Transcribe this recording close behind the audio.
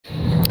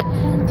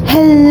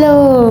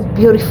Hello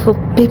beautiful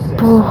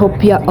people,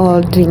 hope you are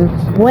all doing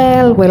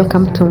well.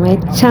 Welcome to my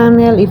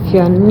channel. If you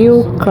are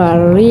new,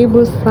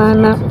 karibu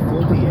sana,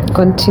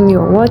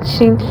 continue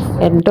watching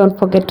and don't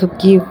forget to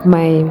give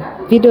my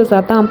videos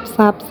a thumbs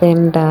up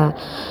and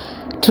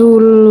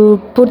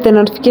to put the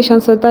notification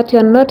so that you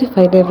are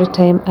notified every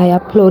time I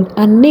upload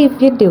a new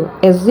video.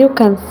 As you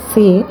can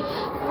see,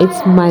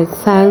 it's my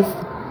son's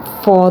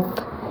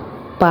 4th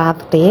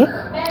birthday.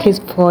 He's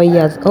 4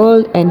 years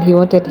old and he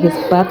wanted his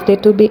birthday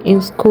to be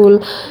in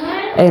school,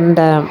 and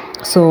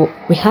so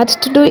we had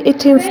to do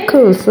it in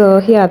school. So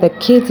here are the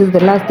kids. It's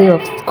the last day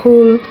of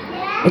school.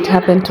 It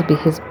happened to be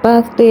his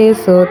birthday,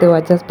 so they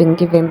were just being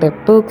given the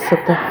books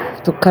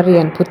to carry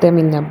and put them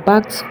in their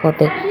bags for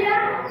the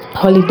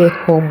holiday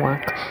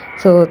homework.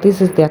 So this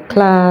is their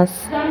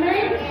class.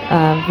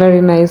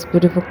 Very nice,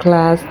 beautiful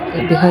class.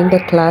 Behind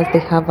the class they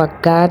have a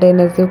garden,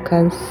 as you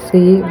can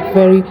see.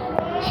 Very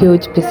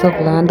huge piece of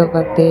land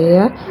over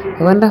there.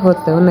 I wonder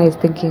what the owner is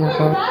thinking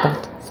about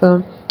that.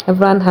 So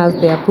everyone has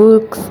their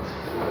books.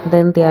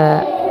 Then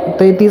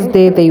this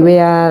day they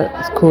wear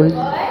school,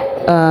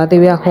 they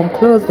wear home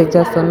clothes. They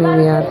just only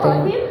wear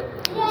the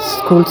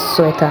school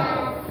sweater.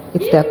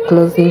 It's their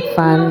closing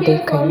fun day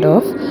kind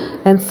of.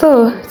 And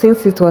so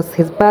since it was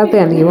his birthday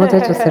and he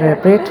wanted to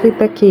celebrate with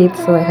the kids,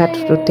 so I had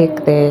to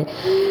take the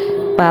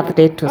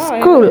birthday to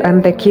school,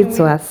 and the kids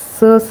were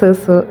so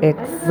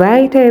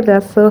excited.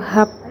 They're so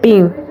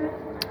happy.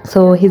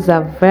 So he's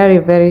a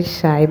very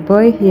shy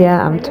boy here.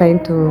 I'm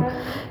trying to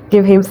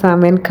give him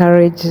some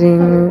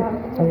encouraging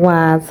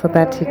words so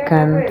that he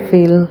can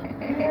feel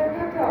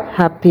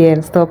happy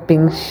and stop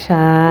being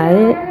shy.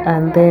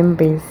 And then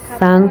they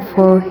sang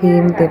for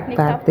him the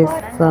birthday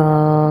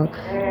song.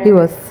 He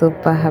was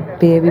super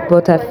happy. We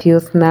bought a few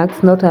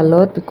snacks, not a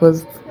lot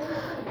because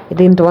he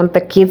didn't want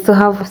the kids to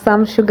have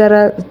some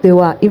sugar. They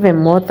were even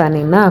more than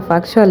enough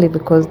actually,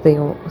 because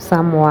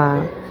some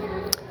were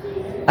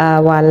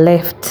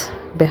left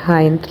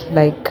behind,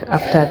 like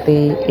after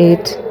they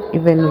ate.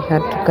 Even we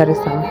had to carry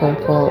some home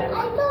for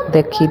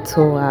the kids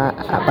who are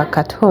back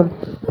at home.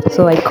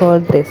 So I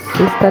called the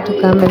sister to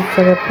come and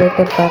celebrate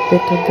the birthday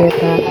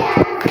together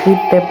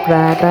with the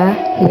brother.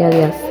 Here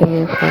we are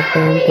singing for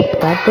them the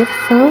birthday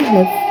song.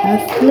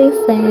 Let's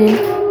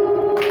listen.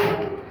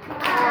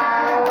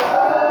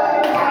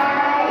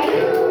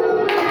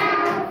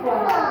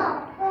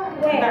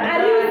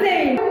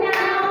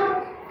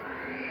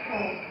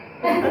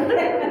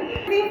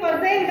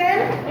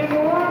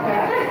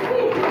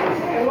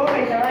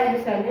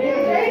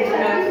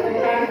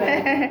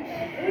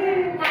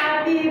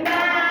 Happy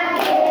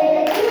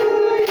birthday to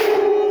you.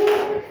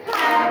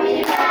 Happy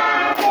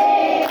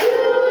birthday to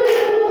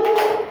you.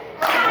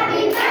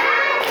 Happy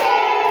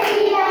birthday,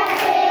 dear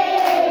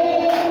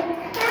Jane.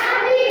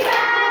 Happy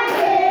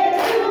birthday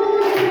to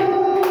you.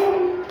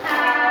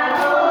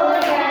 How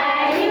old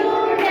are you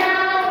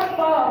now?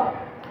 4.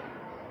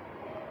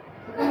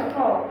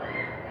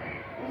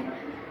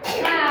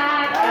 How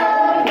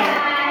old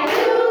are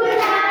you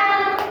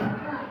now?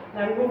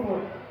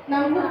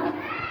 Number.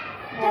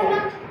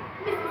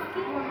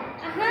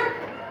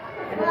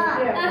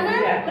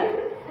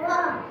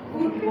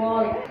 Good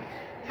boy.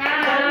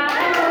 How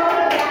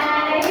old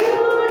are you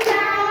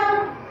now?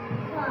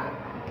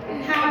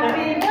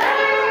 Happy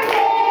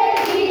birthday,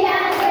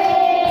 dear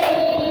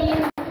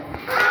Jane.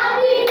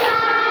 Happy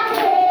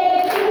birthday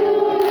to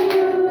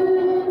you.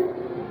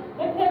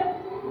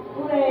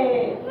 Hooray.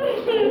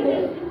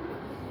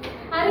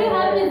 Are you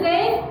happy,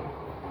 Zane?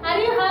 Are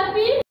you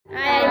happy?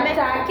 I'm a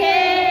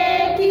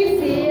cake,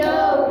 is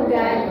your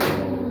daddy.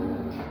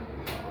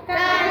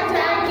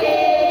 Kata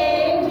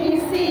keki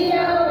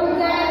sio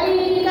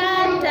ugali,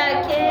 kata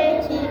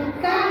keki,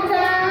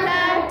 kata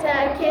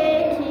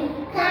keki,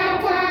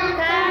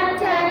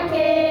 kata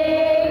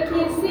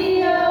keki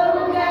sio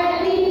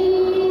ugali.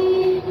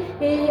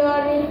 Hiyo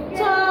ni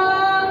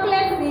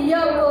chocolate,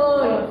 sio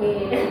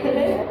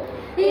Colgate.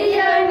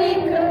 Hiyo ni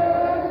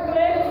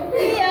chocolate,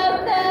 sio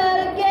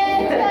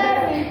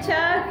Colgate, ni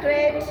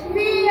chocolate,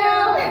 sio.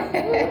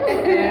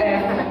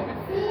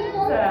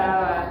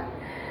 Sawa.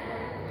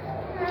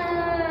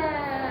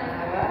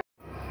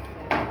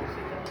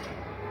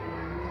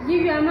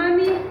 Give your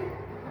mommy.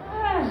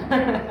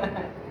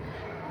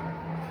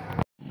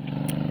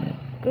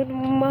 Good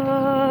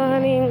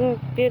morning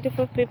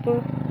beautiful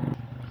people.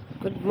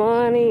 Good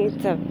morning.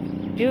 It's a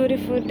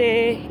beautiful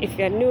day. If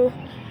you're new,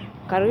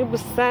 karibu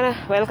sana,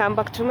 welcome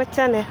back to my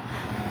channel.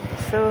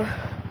 So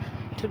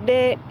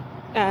today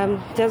I'm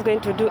just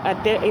going to do a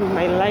day in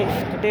my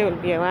life. Today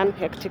will be one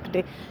hectic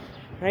day.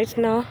 Right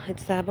now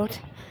it's about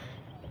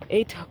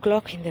 8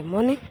 o'clock in the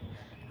morning.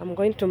 I'm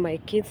going to my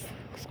kids'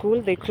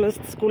 school. They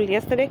closed school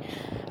yesterday.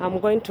 I'm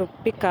going to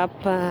pick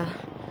up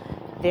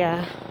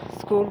their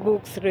school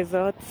books,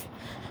 results,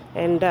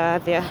 and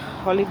their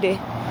holiday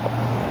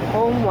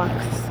homework.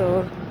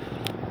 So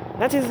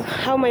that is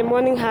how my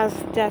morning has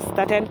just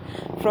started.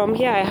 From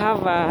here I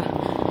have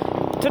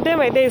today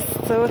my day is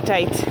so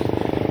tight.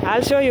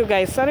 I'll show you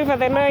guys. Sorry for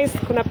the noise.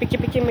 Kuna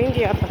pikipiki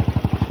mingi hapa.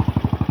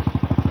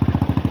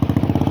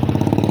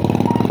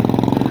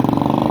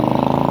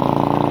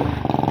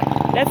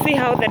 see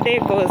how the day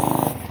goes.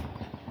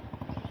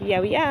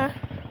 Here we are.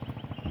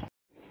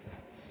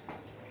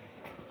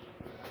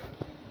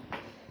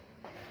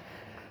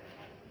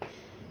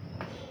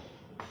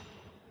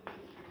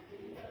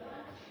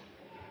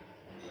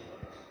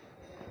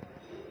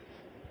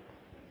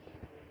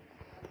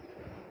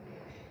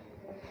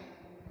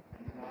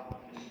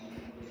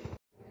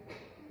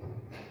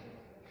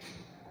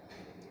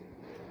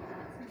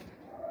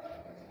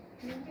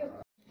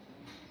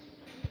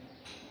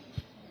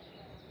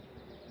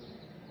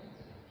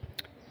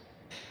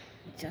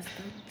 Just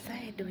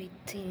outside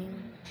waiting.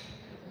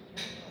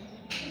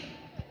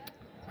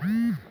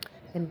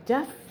 And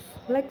just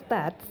like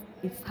that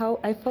is how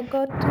I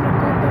forgot to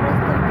record the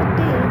rest of the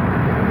day.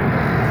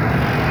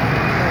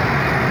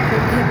 So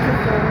thank you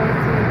for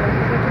watching. Don't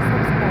forget to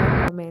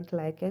subscribe, comment,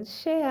 like and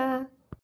share.